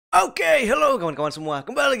Oke, halo kawan-kawan semua.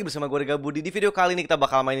 Kembali lagi bersama gue Rega Budi. Di video kali ini kita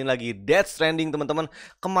bakal mainin lagi Death Stranding, teman-teman.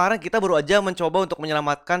 Kemarin kita baru aja mencoba untuk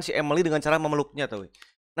menyelamatkan si Emily dengan cara memeluknya, tuh.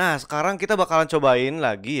 Nah, sekarang kita bakalan cobain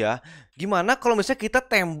lagi ya. Gimana kalau misalnya kita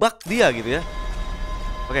tembak dia gitu ya?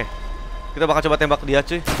 Oke, kita bakal coba tembak dia,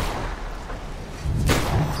 cuy.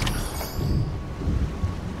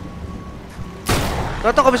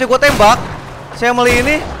 Ternyata kalau misalnya gue tembak, si Emily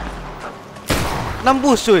ini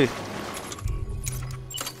nembus, cuy.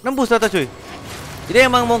 Nembus ternyata, cuy. Jadi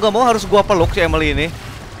emang mau gak mau harus gua peluk si Emily ini.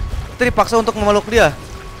 Kita dipaksa untuk memeluk dia.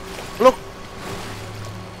 Peluk.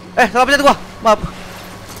 Salah pencet gua. Maaf.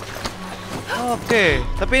 Oke,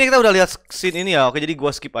 tapi ini kita udah lihat scene ini ya. Oke, jadi gua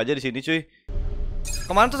skip aja di sini, cuy.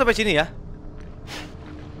 Kemarin tuh sampai sini ya.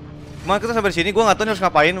 Kemarin kita sampai sini, gua nggak tahu harus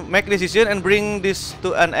ngapain. Make decision and bring this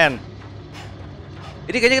to an end.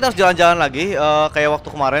 Jadi kayaknya kita harus jalan-jalan lagi. Kayak waktu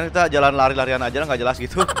kemarin kita jalan lari-larian aja, nggak jelas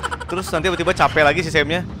gitu. Terus nanti tiba-tiba capek lagi si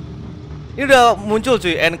Samnya. Ini udah muncul,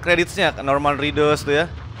 cuy, end creditsnya, normal readers tuh ya.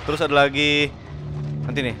 Terus ada lagi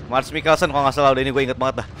nanti nih, Mads Mikkelsen kalau nggak salah. Udah ini gue inget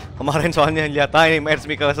banget dah. Kemarin soalnya lihat ini Mads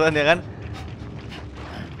Mikkelsen ya kan.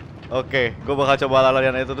 Oke, gue bakal coba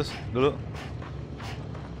larian itu terus dulu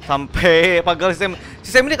sampai pagel sistem. Si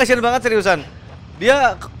Sam ini kasihan banget seriusan.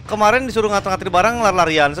 Dia kemarin disuruh ngatur-ngatur barang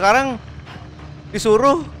lari-larian, sekarang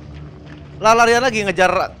disuruh lari-larian lagi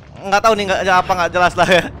ngejar, nggak tahu nih nggak jelas lah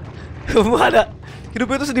ya. Ada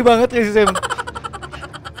hidupnya itu sedih banget ya si Sam.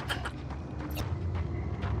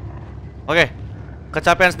 Oke,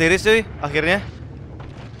 kecapean sendiri sih akhirnya.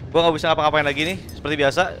 Gua nggak bisa ngapa-ngapain lagi nih seperti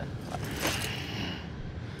biasa.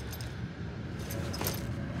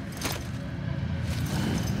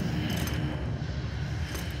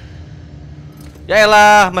 Ya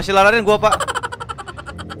elah, masih larian gua, Pak.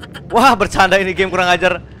 Wah, bercanda ini game, kurang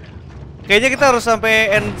ajar. Kayaknya kita harus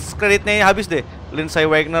sampai end creditnya habis deh. Lindsay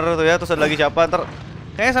Wagner tuh ya, terus ada lagi siapa ntar.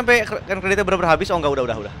 Kayaknya sampai end creditnya benar-benar habis. Oh enggak,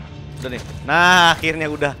 udah nih. Nah,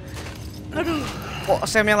 akhirnya udah. Aduh, kok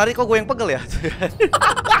Sam yang lari, kok gue yang pegel ya?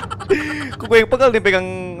 Kok gue yang pegel nih pegang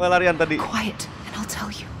larian tadi. Quiet, and I'll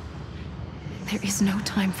tell you. There is no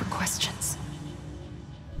time for questions.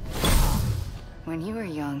 When you were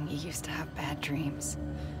young, you used to have bad dreams.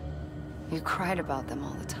 You cried about them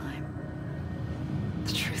all the time.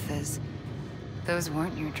 The truth is, those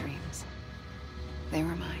weren't your dreams. They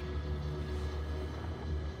were mine.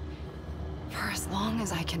 For as long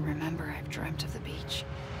as I can remember, I've dreamt of the beach.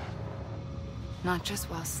 Not just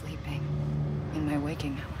while sleeping, in my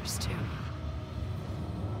waking hours too.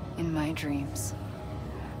 In my dreams,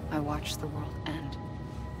 I watched the world end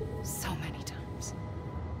so many times.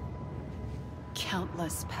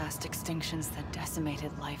 Countless past extinctions that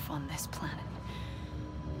decimated life on this planet.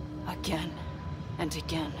 Again and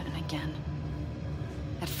again and again.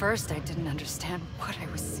 At first, I didn't understand what I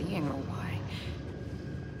was seeing or why.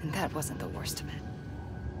 And that wasn't the worst of it.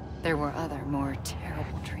 There were other, more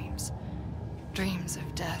terrible dreams. Dreams of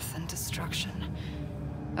death and destruction.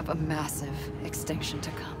 Of a massive extinction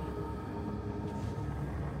to come.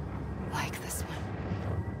 Like this one.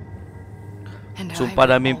 And Sumpah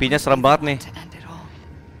dah mimpinya serem banget nih.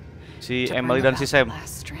 Si Emily dan si Sam.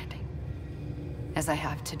 As I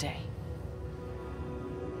have today.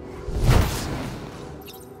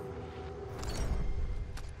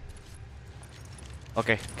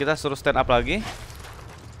 Oke, kita suruh stand up lagi.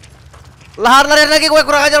 Larian lagi, gue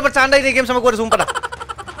kurang ajar, bercanda ini game sama gue, sumpah dah.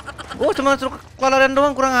 Gue cuma suruh larian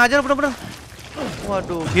doang, kurang ajar bener-bener.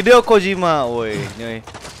 Waduh, Hideo Kojima, woi, ini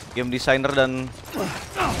game designer dan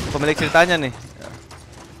pemilik ceritanya nih.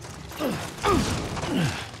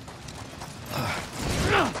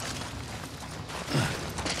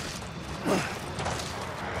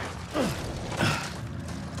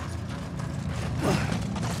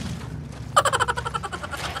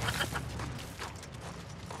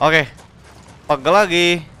 Oke, pegel lagi.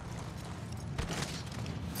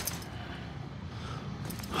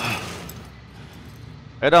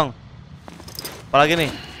 Ayo dong. Apa lagi nih?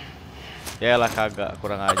 Yaelah kagak,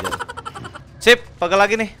 kurang aja. Sip, pegel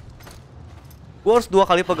lagi nih. Gua harus 2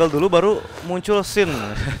 kali pegel dulu baru muncul scene.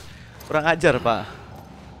 Kurang ajar, Pak.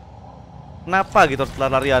 Kenapa gitu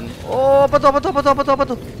larian? Oh, apa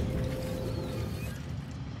tuh?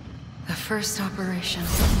 The first operation.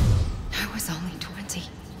 I was only 20.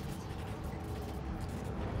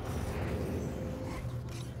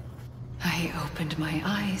 I opened my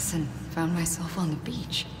eyes and found myself on the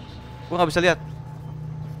beach. Gua nggak bisa lihat.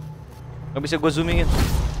 Nggak bisa gua zoomingin.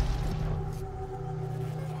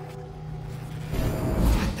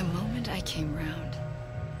 But the moment I came round,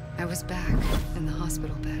 I was back in the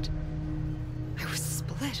hospital bed. I was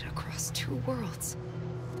split across 2 worlds.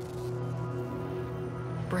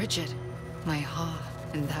 Bridget, my Ha,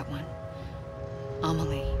 in that one.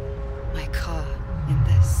 Amelie, my Ka in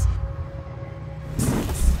this.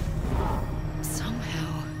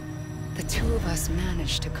 Somehow, the two of us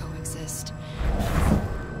managed to coexist.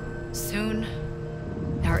 Soon,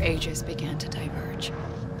 our ages began to diverge.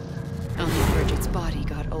 Only Bridget's body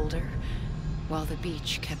got older, while the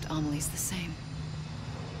beach kept Amelie's the same.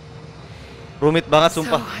 Rumit banget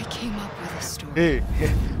sumpah. So I came up with a story.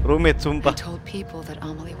 Rumit sumpah. I told people that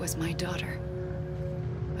Amelie was my daughter.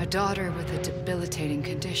 A daughter with a debilitating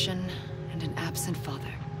condition and an absent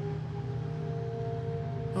father.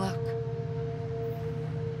 Look.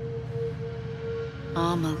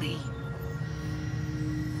 Amelie.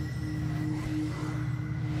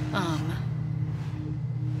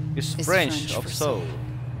 Is French of soul.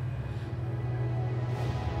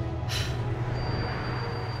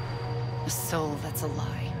 A soul that's a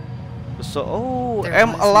lie. So, oh, There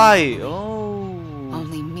am was a no lie. Amelie. Oh.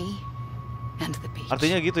 Only me and the beach.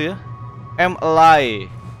 Artinya gitu ya. Am a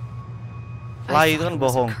lie. Lie I itu thought kan it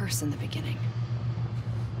was a bohong. curse in the beginning.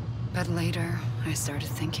 But later, I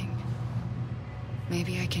started thinking,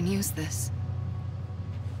 maybe I can use this.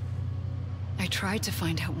 I tried to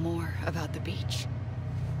find out more about the beach.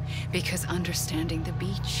 Because understanding the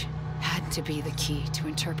beach had to be the key to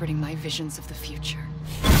interpreting my visions of the future.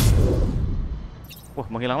 Wah,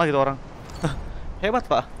 menghilang lagi tuh orang.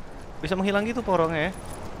 Hebat, Pak. Bisa menghilang gitu porongnya ya.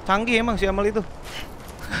 Canggih emang si Amal itu.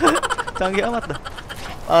 Canggih amat dah.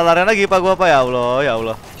 Larian lagi Pak gua apa ya Allah, ya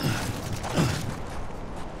Allah.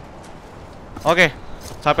 Oke,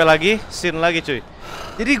 sampai lagi, scene lagi cuy.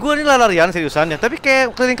 Jadi gue nih larian seriusan ya, tapi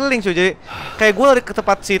kayak keliling-keliling cuy. Jadi kayak gue lari ke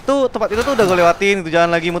tempat situ, tempat itu tuh udah gue lewatin, itu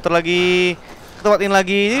jalan lagi, muter lagi, ke tempat ini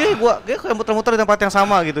lagi. Jadi gue kayak muter-muter di tempat yang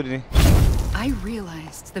sama gitu ini. I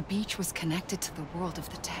realized the beach was connected to the world of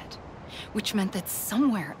the dead, which meant that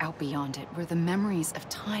somewhere out beyond it were the memories of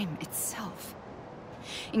time itself,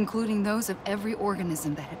 including those of every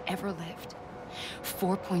organism that had ever lived.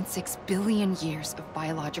 4.6 billion years of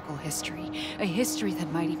biological history, a history that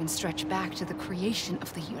might even stretch back to the creation of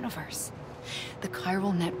the universe. The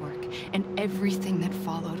chiral network and everything that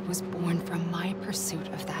followed was born from my pursuit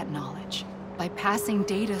of that knowledge. By passing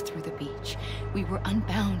data through the beach, we were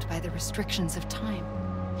unbound by the restrictions of time.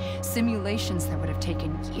 Simulations that would have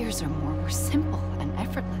taken years or more were simple and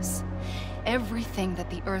effortless. Everything that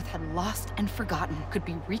the Earth had lost and forgotten could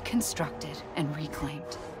be reconstructed and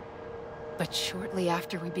reclaimed. But shortly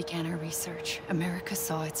after we began our research, America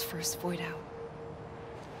saw its first void out.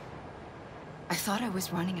 I thought I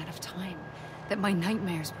was running out of time, that my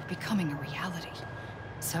nightmares were becoming a reality.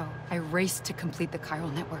 So I raced to complete the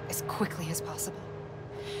chiral network as quickly as possible.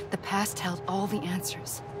 The past held all the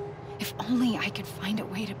answers. If only I could find a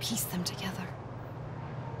way to piece them together.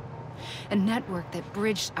 A network that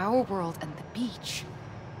bridged our world and the beach.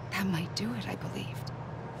 That might do it, I believed.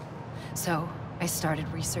 So I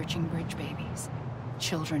started researching bridge babies,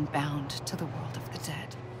 children bound to the world of the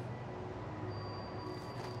dead.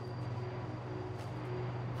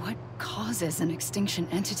 What causes an extinction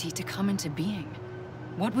entity to come into being?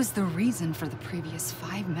 What was the reason for the previous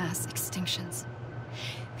 5 mass extinctions?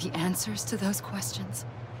 The answers to those questions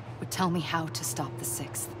would tell me how to stop the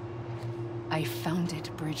 6th. I founded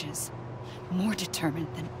bridges, more determined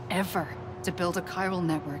than ever to build a chiral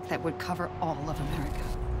network that would cover all of America.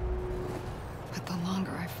 But the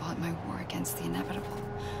longer I fought my war against the inevitable,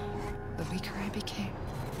 the weaker I became.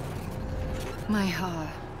 My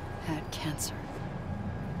Ha had cancer.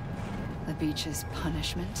 The beach's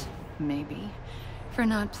punishment, maybe, for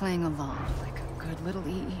not playing along like a good little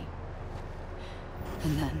EE.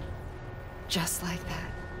 And then, just like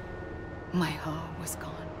that, my Ha was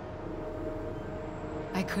gone.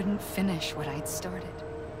 I couldn't finish what I'd started.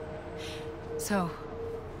 So,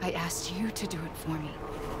 I asked you to do it for me.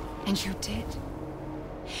 And you did.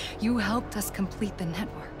 You helped us complete the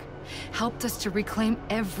network, helped us to reclaim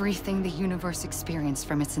everything the universe experienced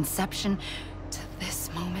from its inception to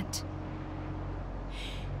this moment.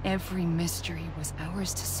 Every mystery was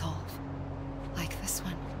ours to solve, like this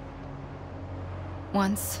one.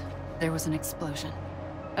 Once, there was an explosion,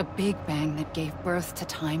 a big bang that gave birth to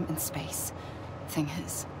time and space. Thing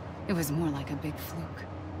is, it was more like a big fluke.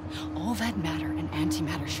 All that matter and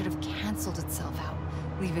antimatter should have canceled itself out,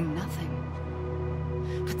 leaving nothing.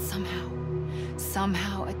 But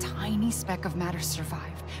somehow a tiny speck of matter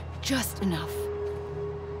survived, just enough.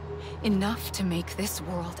 Enough to make this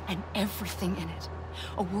world and everything in it.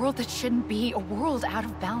 A world that shouldn't be, a world out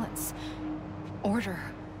of balance. Order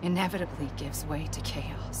inevitably gives way to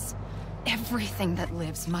chaos. Everything that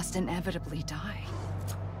lives must inevitably die.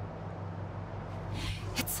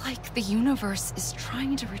 It's like the universe is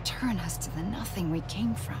trying to return us to the nothing we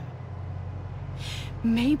came from.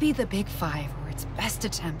 Maybe the Big Five were its best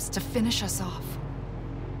attempts to finish us off.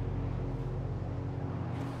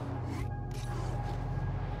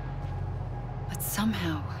 But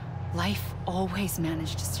somehow, life always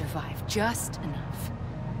managed to survive just enough.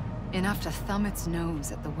 Enough to thumb its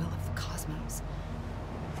nose at the will of the cosmos.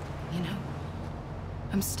 You know,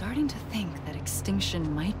 I'm starting to think that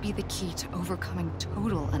extinction might be the key to overcoming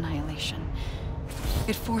total annihilation.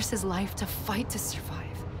 It forces life to fight to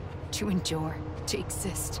survive, to endure, to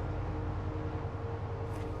exist.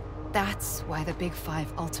 That's why the Big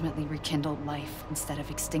Five ultimately rekindled life instead of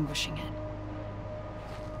extinguishing it.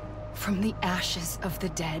 From the ashes of the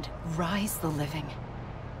dead rise the living.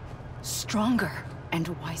 Stronger and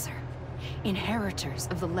wiser. Inheritors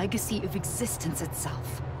of the legacy of existence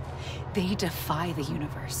itself. They defy the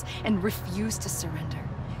universe and refuse to surrender.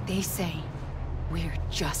 They say, we're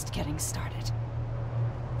just getting started.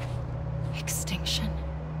 Extinction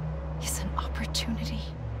is an opportunity.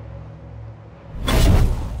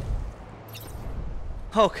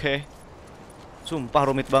 Oke. Sumpah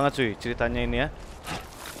rumit banget cuy ceritanya ini ya.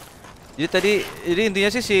 Jadi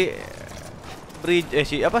intinya sih si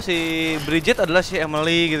Bridget adalah si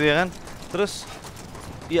Emily gitu ya kan. Terus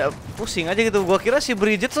ya pusing aja gitu. Gua kira si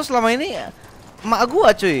Bridget tuh selama ini emak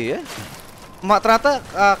gua cuy ya. Emak ternyata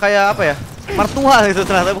kayak apa ya? Mertua gitu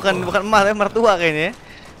ternyata, bukan emak tapi mertua kayaknya ya.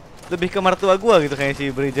 Lebih ke mertua gua gitu kayaknya si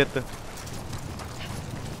Bridget tuh.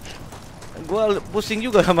 Gua pusing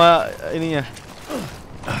juga sama ininya.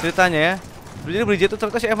 Ceritanya ya. Jadi Bridget tuh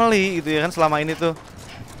ternyata si Emily gitu ya kan, selama ini tuh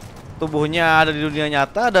tubuhnya ada di dunia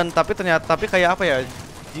nyata dan tapi kayak apa ya?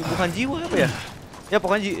 Bukan jiwa apa ya? Ya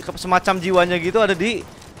pokoknya semacam jiwanya gitu ada di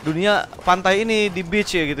dunia pantai ini, di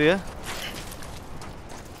beach ya gitu ya.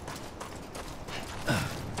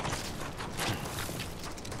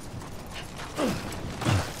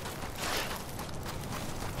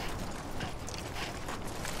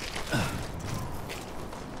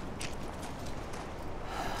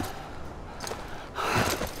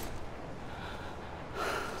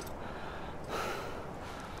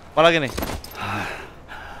 Apa lagi nih?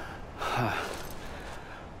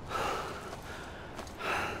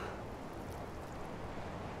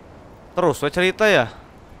 Terus we cerita ya?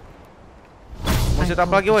 Mau cerita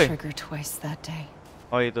apa lagi woi?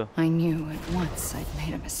 Oh itu. I knew at once I'd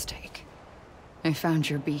made a mistake. I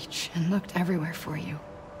found your beach and looked everywhere for you.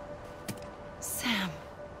 Sam.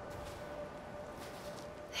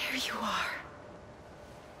 There you are.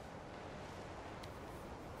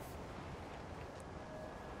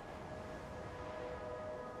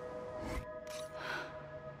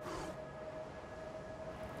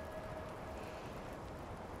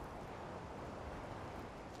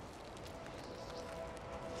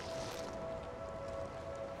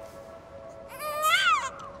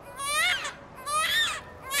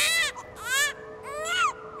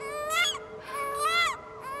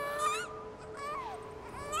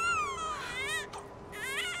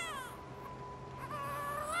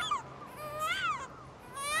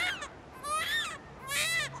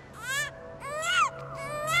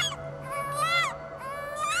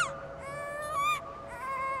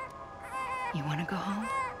 You want to go home?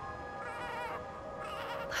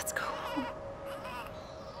 Let's go home.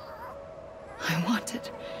 I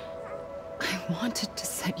wanted to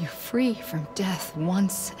set you free from death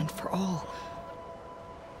once and for all.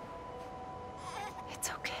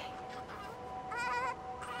 It's okay.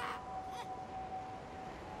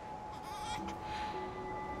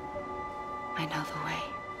 I know the way.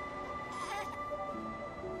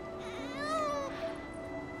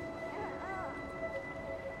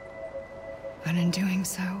 But in doing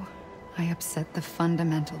so, I upset the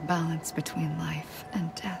fundamental balance between life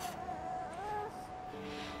and death.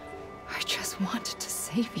 I just wanted to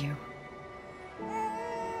save you.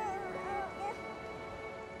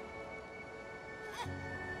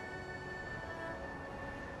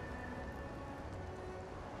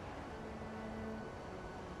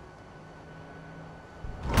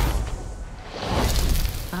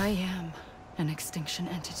 I am an extinction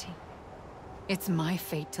entity. It's my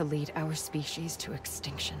fate to lead our species to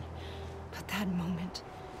extinction. But that moment,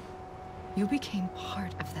 you became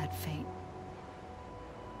part of that fate.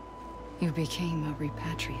 You became a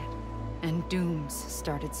repatriate, and dooms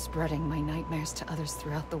started spreading my nightmares to others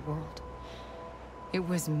throughout the world. It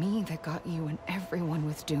was me that got you and everyone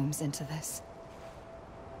with dooms into this.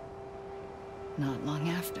 Not long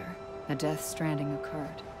after, a death stranding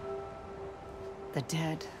occurred. The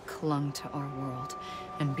dead clung to our world,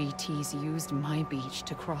 and BTs used my beach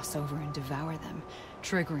to cross over and devour them,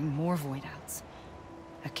 triggering more void outs.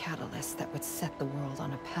 A catalyst that would set the world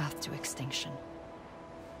on a path to extinction.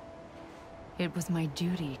 It was my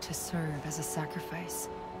duty to serve as a sacrifice,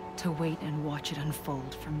 to wait and watch it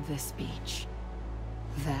unfold from this beach.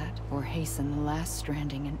 That, or hasten the last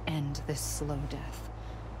stranding and end this slow death.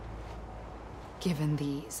 Given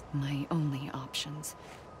these, my only options,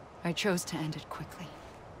 I chose to end it quickly.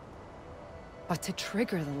 But to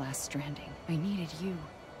trigger the last stranding, I needed you,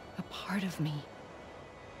 a part of me.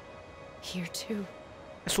 Here too.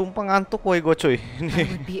 Sumpah ngantuk woy gue cuy. I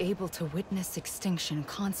would be able to witness extinction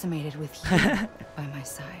consummated with you by my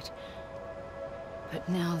side. But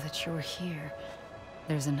now that you're here,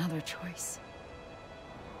 there's another choice.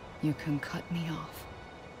 You can cut me off.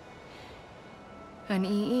 An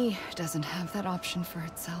EE doesn't have that option for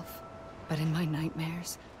itself. But in my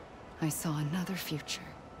nightmares, I saw another future.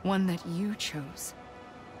 One that you chose.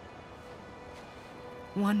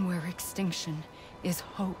 One where extinction is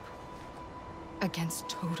hope against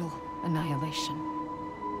total annihilation.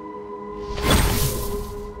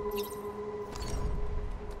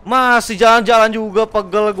 Masih jalan-jalan juga,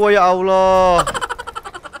 pegel gue ya Allah.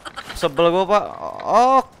 Sebel gue pak.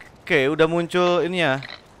 Oke, udah muncul ini ya.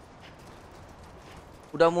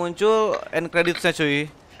 Udah muncul end creditsnya cuy.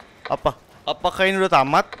 Apakah ini udah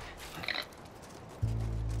tamat?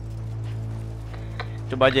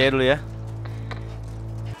 Coba aja ya dulu ya.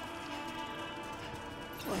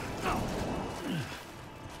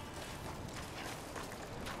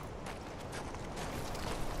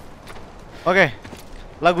 Oke,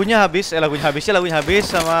 lagunya habis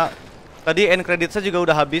sama tadi end creditsnya juga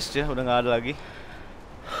udah habis ya, udah nggak ada lagi.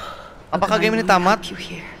 Apakah game ini tamat?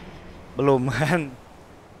 Belum kan?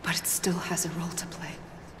 But it still has a role to play.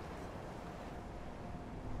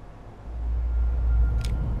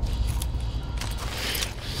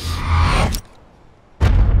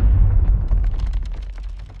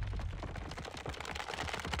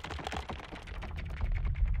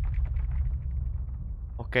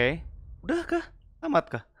 Oke. Udah kah? Tamat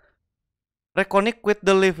kah? Reconnect with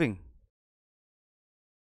the living.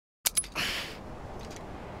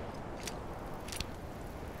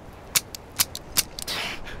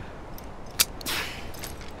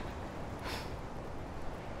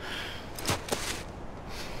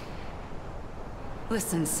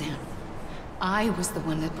 Listen, Sam. I was the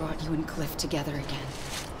one that brought you and Cliff together again.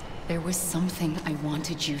 There was something I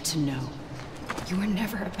wanted you to know. You were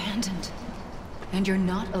never abandoned. And you're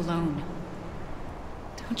not alone.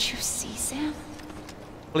 Don't you see, Sam?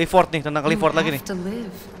 Clifford nih, tentang Clifford lagi nih.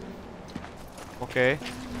 Oke.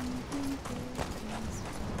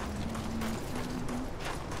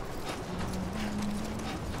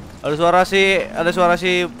 Ada suara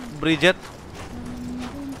si Bridget.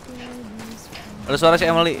 Ada suara si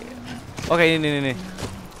Emily. Oke, ini.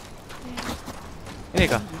 Ini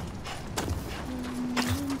kah?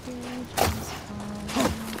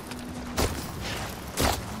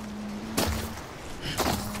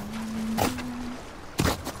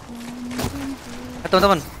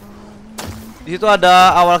 Teman-teman, di situ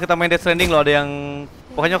ada awal kita main Death Stranding loh, ada yang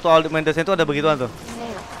pokoknya waktu awal main Death Stranding itu ada begituan tuh.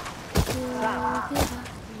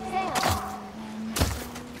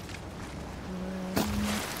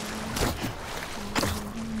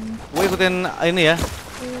 Gue ikutin ini ya,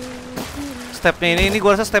 stepnya ini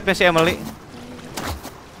gue rasa stepnya si Emily.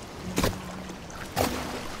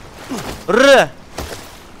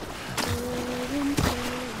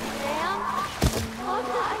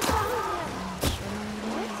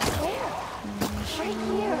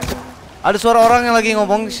 Ada suara orang yang lagi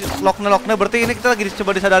ngomong lokne, berarti ini kita lagi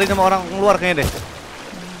coba disadari sama orang luar kayaknya deh.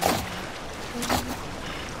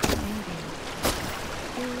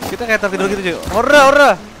 Kita kayak tertidur gitu cuy.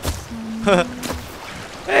 Ora.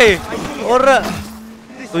 Hey, ora.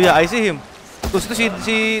 Tuh ya, I see him. Terus itu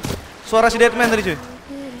si suara si Deadman tadi cuy.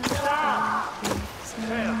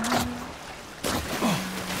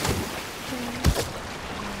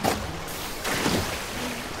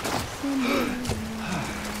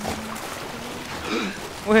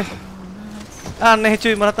 Wih, aneh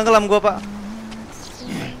cuy, malah tenggelam gua pak.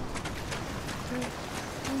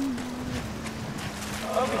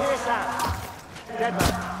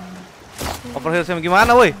 Over here Sam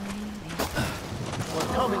gimana woi?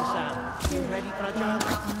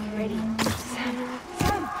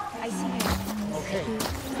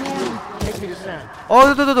 Oh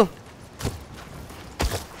tuh.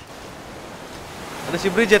 Ada si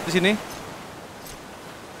Bridget di sini.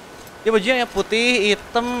 Dia bajunya putih,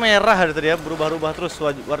 hitam, merah ada tadi ya, berubah-ubah terus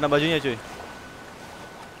warna bajunya cuy.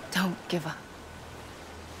 Don't give up.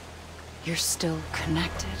 You're still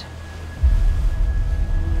connected.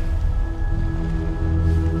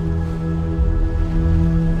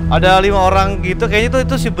 Ada 5 orang gitu, kayaknya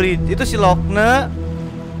itu si Bridget, itu si Lokne,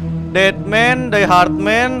 Deadman, Die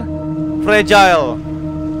Hardman, fragile.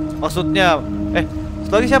 Maksudnya,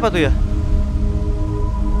 satu lagi siapa tuh ya?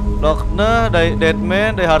 Lockne,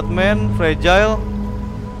 Deadman, Die Hardman, Fragile.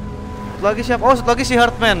 Satu lagi siapa? Oh, satu lagi si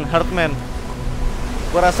Hardman.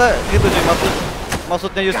 Gua rasa gitu sih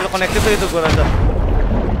maksudnya justru connected tuh itu gua rasa.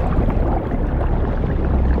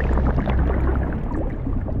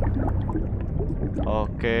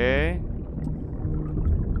 Oke.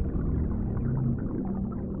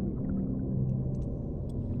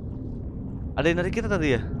 Ada yang dari kita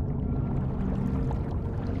tadi ya?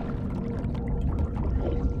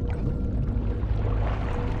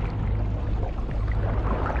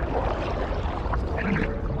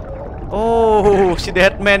 Oh, si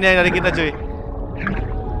Deadman yang dari kita cuy.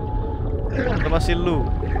 Sama si Lu.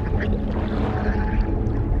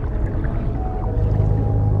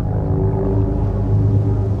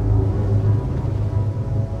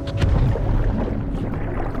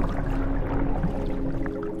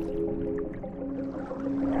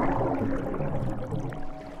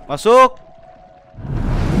 Masuk.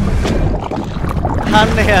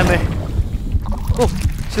 Aneh.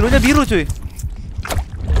 Silunya biru cuy.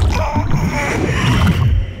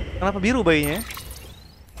 Kenapa biru bayinya?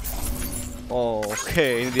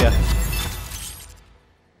 Oke, ini dia.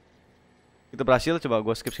 Itu berhasil, coba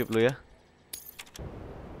gue skip dulu ya.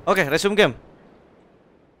 Oke, resume game.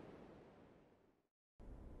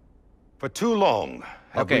 For too long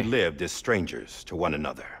have we lived as strangers to one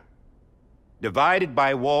another, divided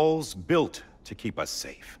by walls built to keep us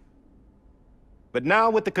safe. But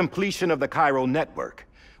now with the completion of the chiral network,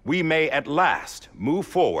 we may at last move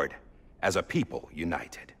forward as a people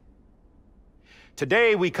united.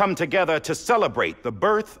 Today we come together to celebrate the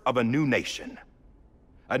birth of a new nation.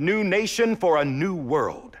 A new nation for a new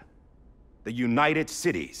world. The United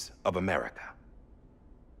Cities of America.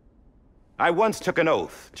 I once took an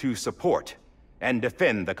oath to support and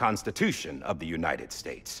defend the Constitution of the United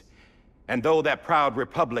States. And though that proud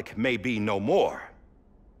republic may be no more,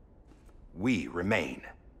 we remain.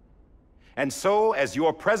 And so, as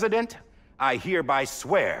your president, I hereby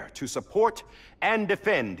swear to support and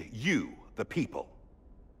defend you, the people.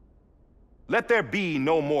 Let there be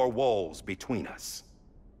no more walls between us,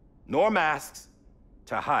 nor masks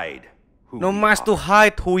to hide who No mask to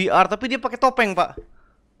hide who we are. Tapi dia pakai topeng, Pak.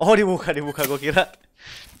 Oh, dibuka. Gue kira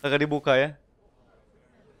agak dibuka ya.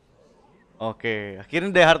 Oke, akhirnya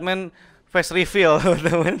Die Hardman face reveal,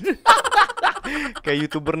 teman. Kayak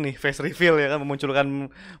YouTuber nih, face reveal ya kan, memunculkan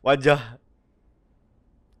wajah.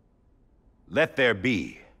 Let there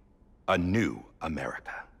be a new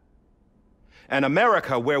America. An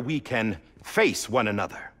America where we can face one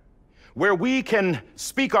another, where we can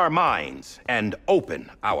speak our minds and open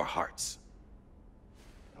our hearts.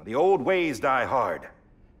 The old ways die hard,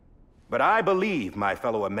 but I believe, my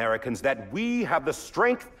fellow Americans, that we have the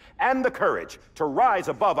strength and the courage to rise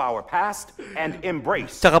above our past and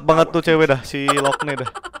embrace. Cakep banget tuh cewek dah, si Lockne dah.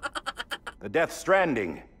 The Death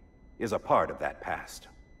Stranding is a part of that past.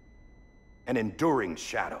 An enduring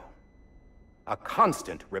shadow. A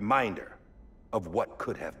constant reminder of what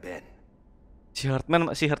could have been. Si Hardman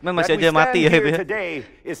masih aja mati ya. Today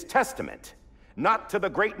is testament not to the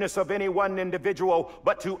greatness of any one individual,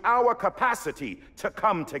 but to our capacity to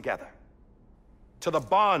come together, to the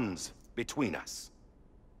bonds between us,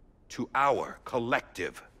 to our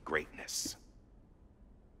collective greatness.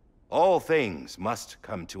 All things must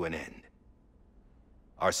come to an end,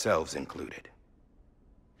 ourselves included.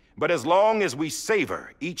 But as long as we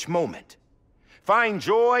savor each moment, find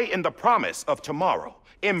joy in the promise of tomorrow,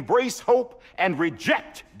 embrace hope, and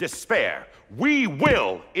reject despair, we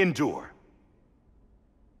will endure.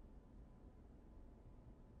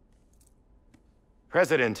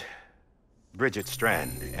 President Bridget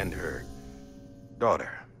Strand and her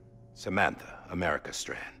daughter, Samantha America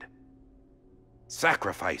Strand,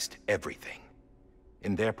 sacrificed everything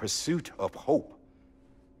in their pursuit of hope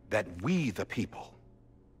that we, the people,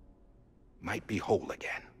 might be whole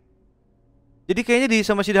again. Jadi kayaknya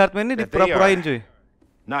sama si Hardman ini dipura-purain cuy.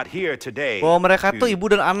 Not here today. Bahwa mereka tuh ibu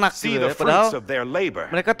dan anak gitu ya. Padahal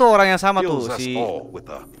mereka tuh orang yang sama tuh, si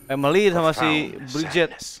Emily sama si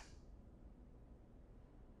Bridget.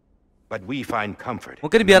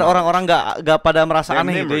 Mungkin biar orang-orang nggak pada merasa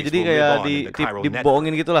aneh gitu ya. Jadi kayak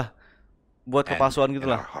dibohongin gitulah, buat kepalsuan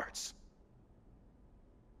gitulah.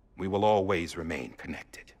 We will always remain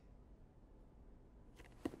connected.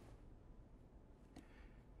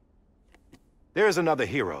 There is another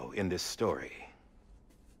hero in this story.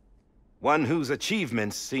 One whose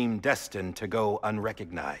achievements seem destined to go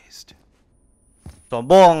unrecognized.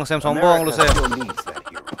 Sombong, Sam sombong lu Sam.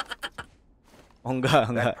 Oh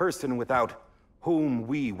enggak. That person without whom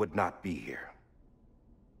we would not be here.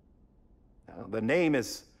 The name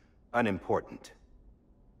is unimportant,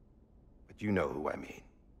 but you know who I mean.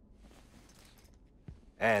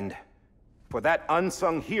 And for that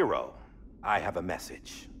unsung hero, I have a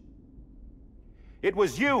message. It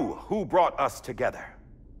was you who brought us together.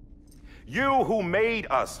 You who made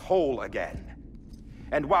us whole again.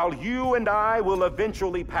 And while you and I will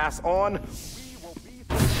eventually pass on, we will be...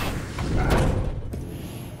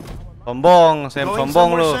 Sombong, Sam,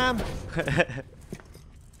 sombong lu.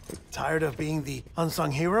 Tired of being the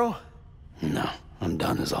unsung hero? No, I'm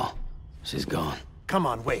done is all. She's gone. Come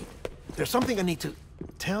on, wait. There's something I need to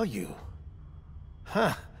tell you.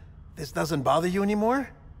 Huh. This doesn't bother you anymore?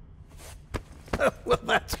 Well,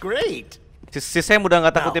 that's great. Si Sam udah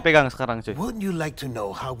nggak takut dipegang sekarang, cuy. Wouldn't you like to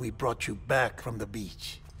know how we brought you back from the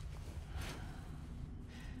beach?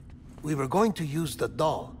 We were going to use the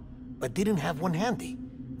doll, but didn't have one handy,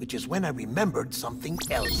 which is when I remembered something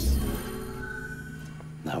else.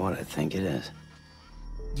 Not what I think it is.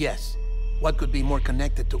 Yes. What could be more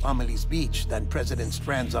connected to Amelie's beach than President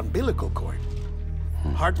Strand's umbilical cord?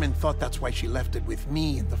 Hartman thought that's why she left it with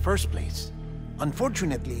me in the first place.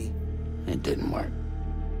 Unfortunately... It didn't work.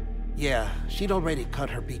 Yeah, she'd already cut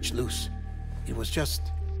her beach loose. It was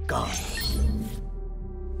just gone.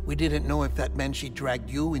 We didn't know if that meant she dragged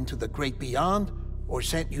you into the great beyond or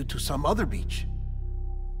sent you to some other beach.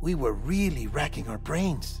 We were really racking our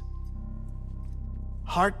brains.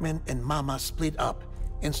 Hartman and Mama split up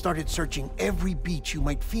and started searching every beach you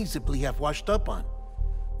might feasibly have washed up on.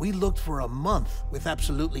 We looked for a month with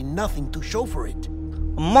absolutely nothing to show for it.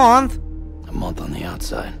 A month? A month on the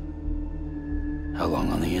outside. How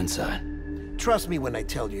long on the inside? Trust me when I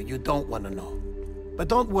tell you, you don't want to know. But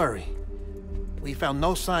don't worry. We found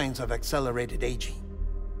no signs of accelerated aging.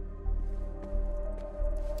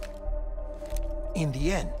 In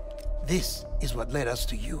the end, this is what led us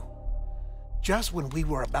to you. Just when we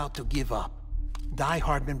were about to give up, Die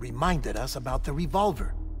Hardman reminded us about the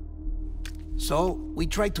revolver. So, we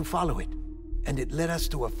tried to follow it, and it led us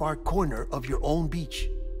to a far corner of your own beach.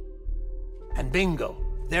 And bingo,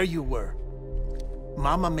 there you were.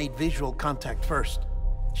 Mama made visual contact first.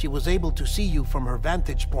 She was able to see you from her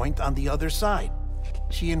vantage point on the other side.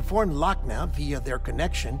 She informed Lochna via their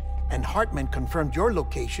connection, and Hartman confirmed your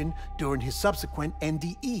location during his subsequent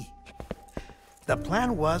NDE. The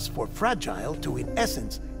plan was for Fragile to, in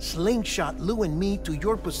essence, slingshot Lou and me to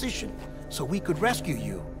your position so we could rescue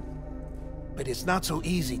you. But it's not so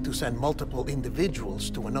easy to send multiple individuals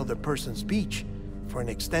to another person's beach for an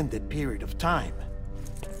extended period of time.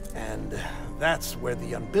 And that's where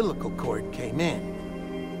the umbilical cord came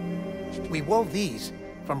in. We wove these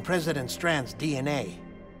from President Strand's DNA.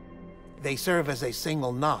 They serve as a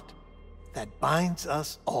single knot that binds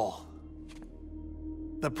us all.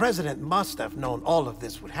 The President must have known all of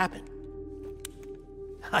this would happen.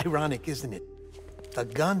 Ironic, isn't it? The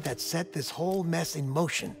gun that set this whole mess in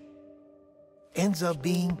motion ends up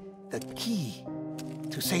being the key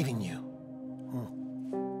to saving you.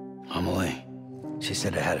 Amelie, she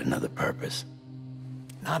said it had another purpose.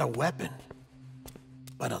 Not a weapon,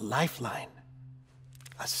 but a lifeline.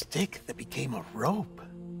 A stick that became a rope.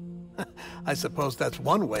 I suppose that's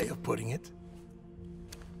one way of putting it.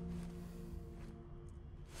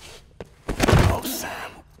 Oh,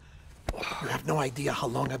 Sam. You have no idea how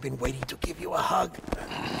long I've been waiting to give you a hug.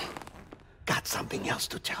 Got something else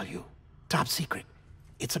to tell you. Top secret.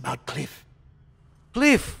 It's about Cliff.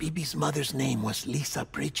 Cliff? Bibi's mother's name was Lisa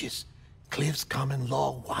Bridges, Cliff's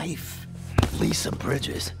common-law wife. Lisa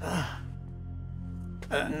Bridges?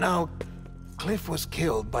 Now, Cliff was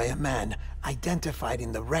killed by a man identified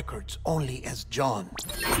in the records only as John.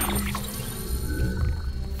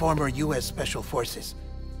 Former U.S. Special Forces.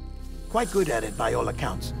 Quite good at it by all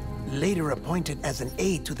accounts. Later appointed as an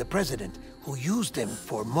aide to the president, who used him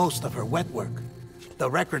for most of her wet work. The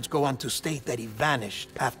records go on to state that he vanished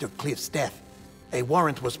after Cliff's death. A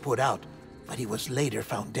warrant was put out, but he was later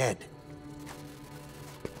found dead.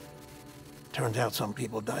 Turns out some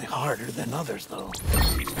people die harder than others, though.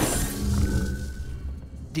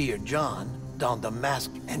 Dear John donned a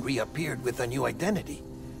mask and reappeared with a new identity.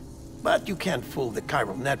 But you can't fool the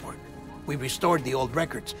chiral network. We restored the old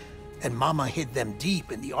records, and Mama hid them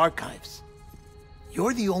deep in the archives.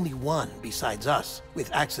 You're the only one besides us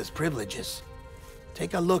with access privileges.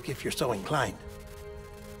 Take a look if you're so inclined.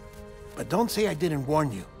 But don't say I didn't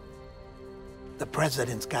warn you. The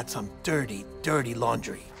president's got some dirty, dirty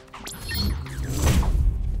laundry.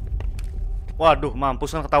 Waduh,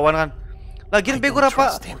 mampus kan ketahuan kan. Lagian bego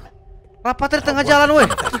rapat di tengah jalan, woi.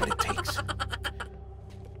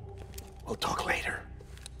 We'll talk later.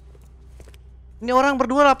 Ini orang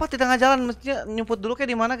berdua rapat di tengah jalan, mestinya nyumput dulu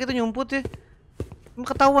kayak di mana gitu nyumput ya.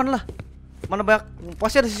 Ketahuan lah. Mana banyak,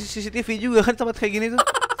 pasti ada CCTV juga kan tempat kayak gini tuh.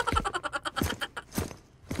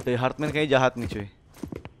 Hartman kayaknya jahat nih cuy.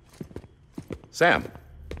 Sam.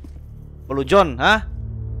 Perlu John, hah?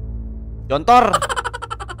 Jontor.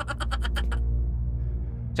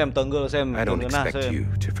 Sam tenggel, Sam. I don't Nah, expect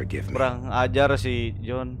you to forgive me. kurang ajar si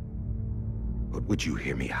John. But would you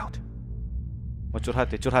hear me out? Mau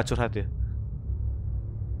curhat ya.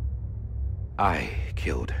 I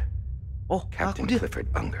killed Oh, Captain aku dia. Clifford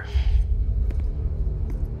Unger.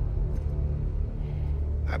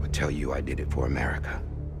 I would tell you I did it for America.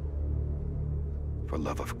 For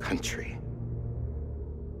love of country.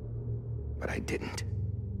 But I didn't.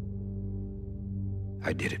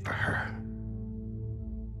 I did it for her.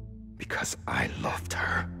 Because I loved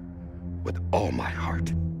her with all my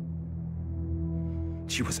heart.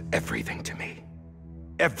 She was everything to me.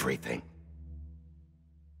 Everything.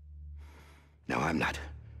 Now, I'm not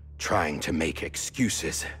trying to make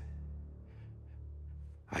excuses.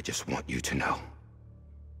 I just want you to know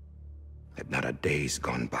that not a day's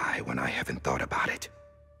gone by when I haven't thought about it.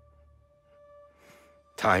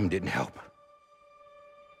 Time didn't help.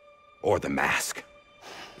 Or the mask.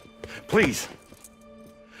 Please,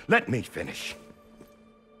 let me finish.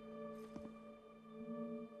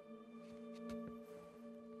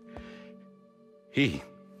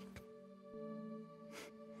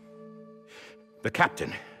 The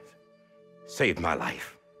captain saved my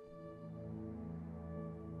life.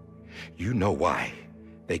 You know why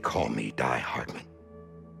they call me Die Hardman.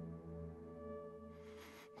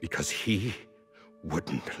 Because he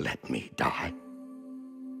wouldn't let me die.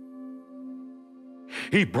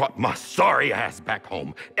 He brought my sorry ass back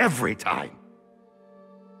home every time.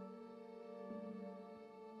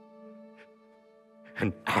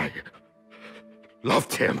 And I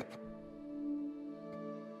loved him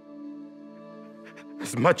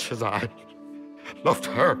as much as I loved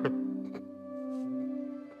her.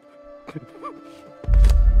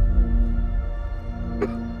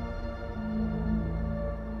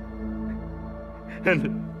 And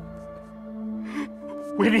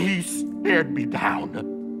when he stared me down,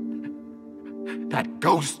 that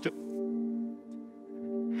ghost,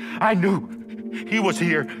 I knew he was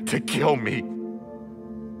here to kill me,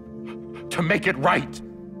 to make it right.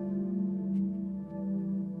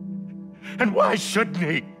 And why shouldn't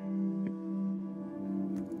he?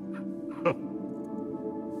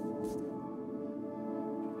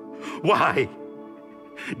 Why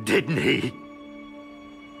didn't he?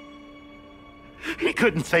 He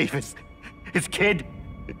couldn't save his kid,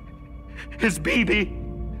 his baby.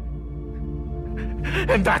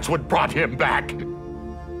 And that's what brought him back.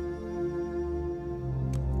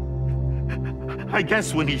 I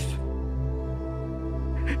guess when he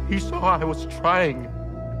saw I was trying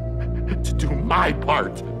to do my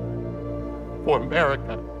part for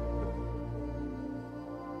America,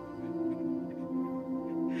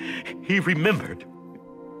 he remembered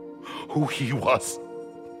who he was.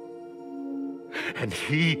 And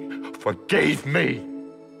he forgave me.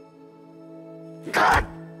 God!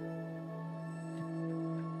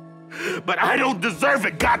 But I don't deserve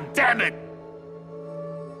it, God damn it!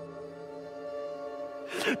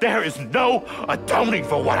 There is no atoning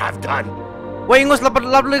for what I've done. Woi, ingus lapar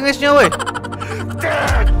ingisnya, woi.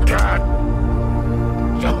 God!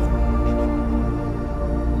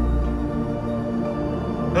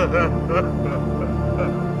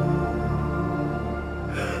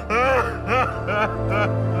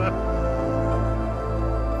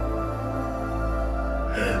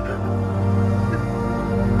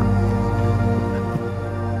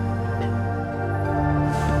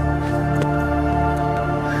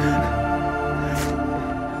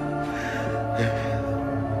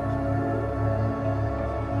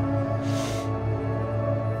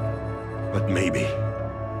 But maybe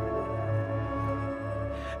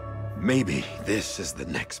this is the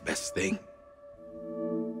next best thing.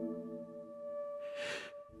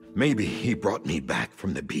 Maybe he brought me back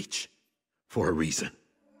from the beach for a reason.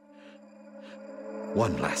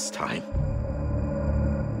 One last time.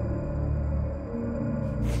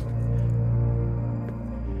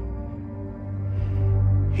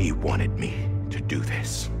 He wanted me to do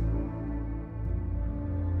this.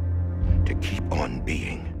 To keep on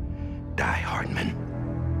being Die Hardman.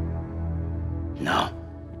 No.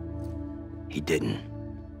 He didn't.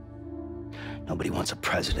 Nobody wants a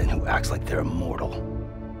president who acts like they're immortal.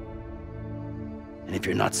 And if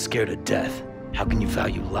you're not scared of death, how can you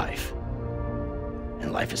value life?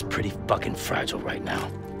 And life is pretty fucking fragile right now.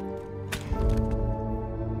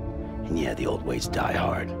 And yeah, the old ways die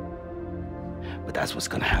hard. But that's what's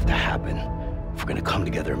gonna have to happen if we're gonna come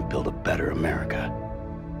together and build a better America.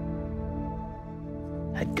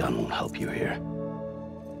 That gun won't help you here.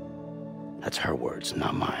 That's her words,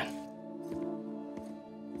 not mine.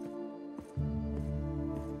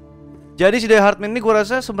 Jadi si Die Hardman ini gue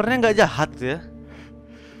rasa sebenarnya nggak jahat ya.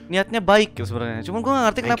 Niatnya baik ya sebenarnya. Cuman gue nggak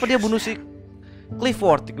ngerti kenapa dia bunuh si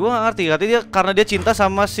Clifford. Gue nggak ngerti. Katanya dia karena dia cinta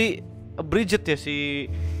sama si Bridget ya, si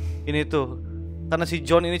ini tuh. Karena si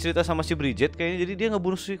John ini cerita sama si Bridget kayaknya, jadi dia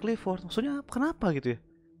ngebunuh si Clifford. Maksudnya kenapa gitu ya?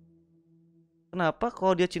 Kenapa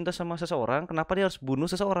kalau dia cinta sama seseorang, kenapa dia harus bunuh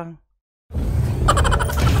seseorang?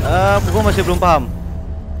 Gue masih belum paham.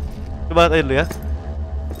 Coba lihat aja dulu ya.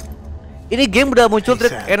 Ini game udah muncul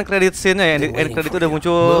end credit scene-nya ya. End credit udah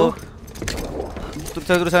muncul.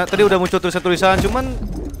 Tulisan tadi udah muncul tulisan-tulisan, cuman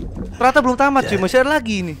ternyata belum tamat cuy, masih ada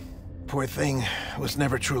lagi ini. Poor thing was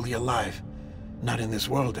never truly alive. Not in this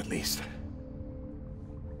world at least.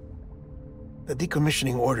 The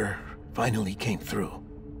decommissioning order finally came through.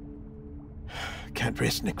 Can't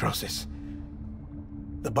risk necrosis.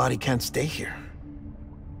 The body can't stay here.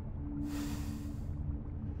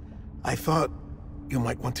 I thought you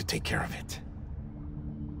might want to take care of it.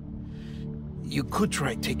 You could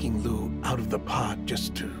try taking Lou out of the pod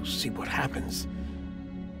just to see what happens.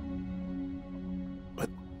 But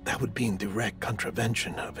that would be in direct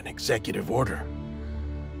contravention of an executive order.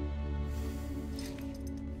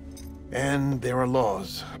 And there are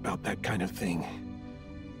laws about that kind of thing,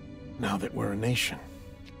 now that we're a nation.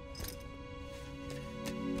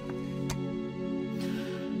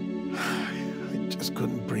 I just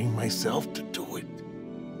couldn't bring myself to do it.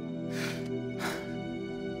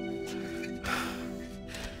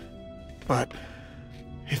 But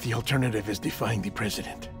if the alternative is defying the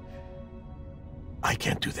president, I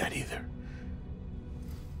can't do that either.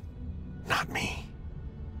 Not me.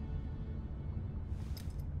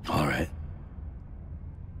 All right.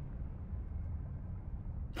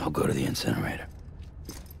 I'll go to the incinerator.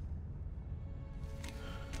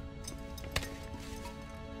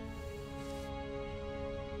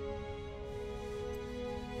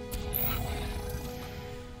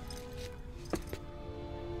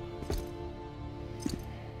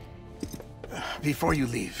 Before you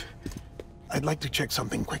leave, I'd like to check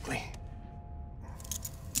something quickly.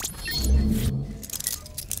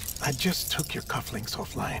 I just took your cufflinks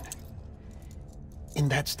offline. In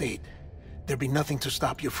that state, there'd be nothing to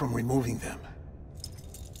stop you from removing them.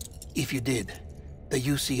 If you did, the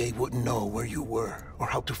UCA wouldn't know where you were or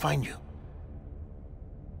how to find you.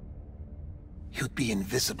 You'd be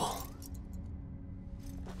invisible.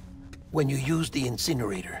 When you use the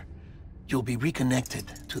incinerator, you'll be reconnected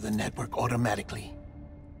to the network automatically.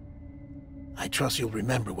 I trust you'll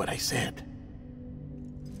remember what I said.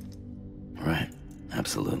 Right,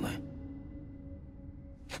 absolutely.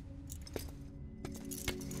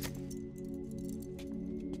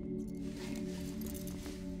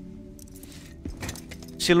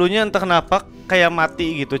 Si Lunya entah kenapa kayak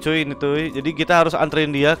mati gitu cuy ini tuh. Jadi kita harus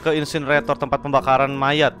anterin dia ke incinerator, tempat pembakaran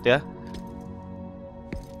mayat ya.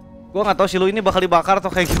 Gua nggak tahu si Lu ini bakal dibakar atau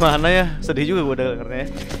kayak gimana ya. Sedih juga gua dengernya.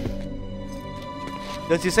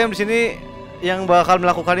 Dan si Sam di sini yang bakal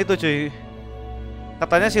melakukan itu cuy.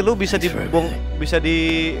 Katanya si Lu bisa bisa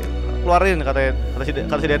dikeluarin katanya,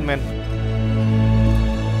 kata si Deadman.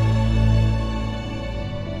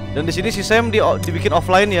 Dan di sini si Sam dibikin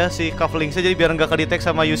offline ya si cufflinksnya, jadi biar nggak kedetek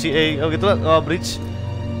sama UCA. Oh gitu lah, bridge.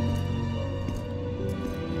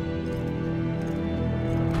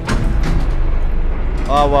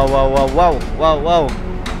 Wow.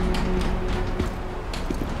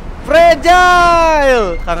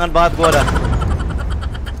 Fragile! Kangen banget gua dah.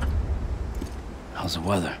 How's the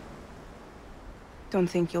weather?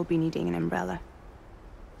 Don't think you'll be needing an umbrella.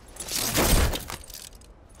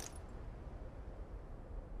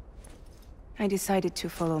 I decided to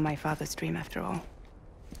follow my father's dream after all.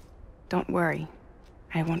 Don't worry,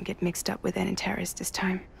 I won't get mixed up with any terrorists this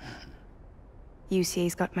time.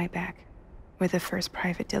 UCA's got my back. We're the first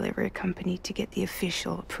private delivery company to get the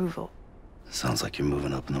official approval. Sounds like you're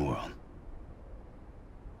moving up in the world.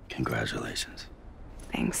 Congratulations.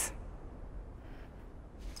 Thanks.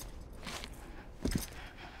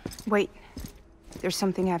 Wait, there's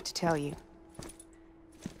something I have to tell you.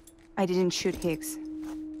 I didn't shoot Higgs.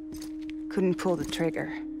 Couldn't pull the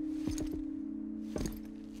trigger.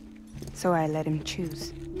 So I let him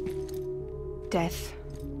choose. Death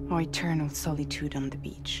or eternal solitude on the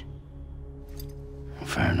beach.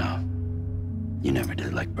 Fair enough. You never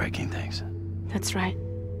did like breaking things. That's right.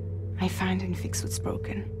 I find and fix what's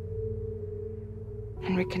broken.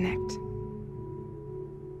 And reconnect.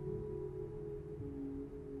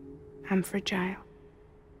 I'm fragile.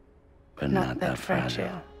 But not that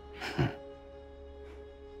fragile.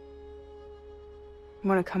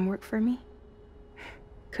 Wanna come work for me?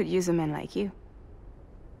 Could use a man like you.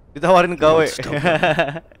 Ditawarin gawe.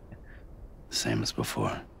 Same as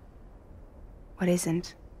before. What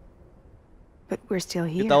isn't? But we're still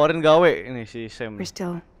here. Ditawarin gawe ini si Sam. We're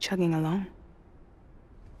still chugging along.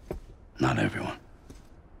 Not everyone.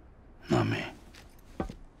 Not me.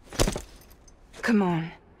 Come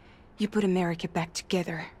on. You put America back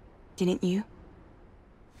together, didn't you?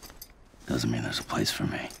 Doesn't mean there's a place for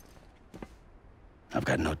me. I've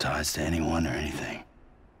got no ties to anyone or anything.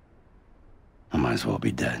 I might as well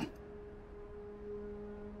be dead.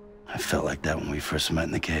 I felt like that when we first met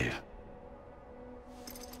in the cave.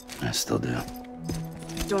 I still do.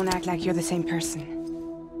 Don't act like you're the same person.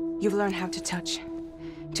 You've learned how to touch,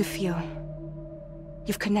 to feel.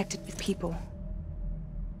 You've connected with people.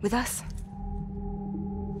 With us.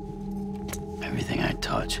 Everything I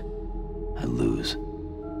touch, I lose.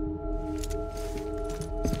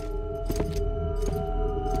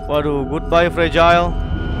 Waduh, goodbye fragile.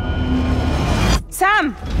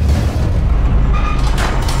 Sam!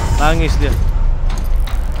 Nangis dia.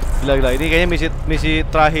 Gila-gila, ini kayaknya misi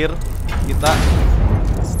terakhir kita.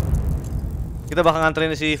 Kita bakal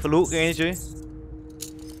nganterin si Flu kayaknya cuy.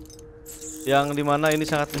 Yang dimana ini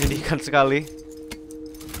sangat menyedihkan sekali.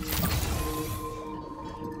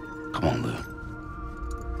 Come on, Lou.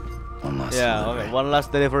 One last Ya, delivery. one last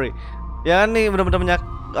delivery. Ya nih benar-benar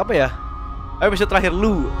apa ya? Episode terakhir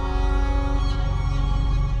Lu.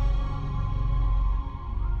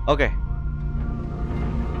 Oke.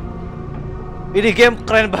 Ini game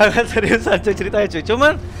keren banget serius aja ceritanya cuy.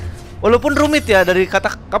 Cuman walaupun rumit ya dari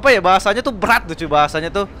kata apa ya bahasanya tuh berat tuh cuy, bahasanya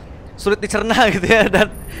tuh sulit dicerna gitu ya dan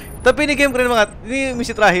tapi ini game keren banget. Ini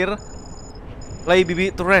misi terakhir. Lay Bibi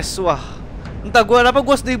to rest. Wah. Entah gua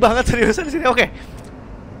sedih banget seriusan di sini. Oke.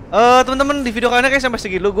 Teman-teman di video kali ini kayak sampai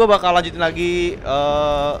segitu. Gua bakal lanjutin lagi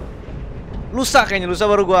lusa kayaknya. Lusa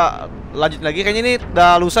baru gua lanjutin lagi. Kayaknya ini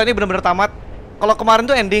udah lusa ini benar-benar tamat. Kalau kemarin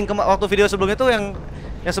tuh ending waktu video sebelumnya tuh yang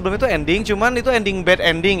sebelum itu ending, cuman itu ending bad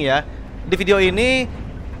ending ya. Di video ini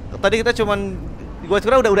tadi kita cuman gua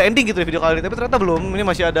kira udah ending gitu di video kali ini, tapi ternyata belum. Ini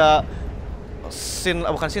masih ada scene,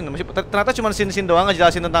 bukan scene, masih ternyata cuman scene doang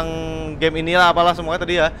ngejelasin tentang game ini lah apalah semuanya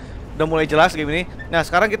tadi ya. Udah mulai jelas game ini. Nah,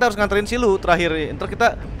 sekarang kita harus nganterin si Lu terakhir. Ntar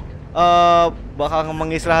kita bakal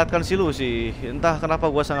mengistirahatkan si Lu sih. Entah kenapa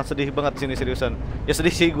gua sangat sedih banget di sini seriusan. Ya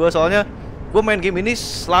sedih sih gua soalnya gua main game ini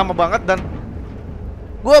selama banget dan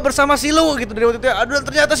gua bersama si Lu gitu dari waktu itu. Aduh,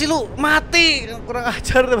 ternyata si Lu mati. Kurang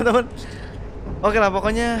ajar teman-teman. Oke lah,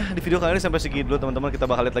 pokoknya di video kali ini sampai segitu dulu teman-teman. Kita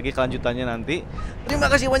bakal lihat lagi kelanjutannya nanti. Terima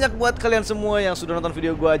kasih banyak buat kalian semua yang sudah nonton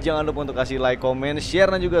video gua. Jangan lupa untuk kasih like, comment,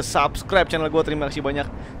 share dan juga subscribe channel gua. Terima kasih banyak.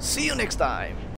 See you next time.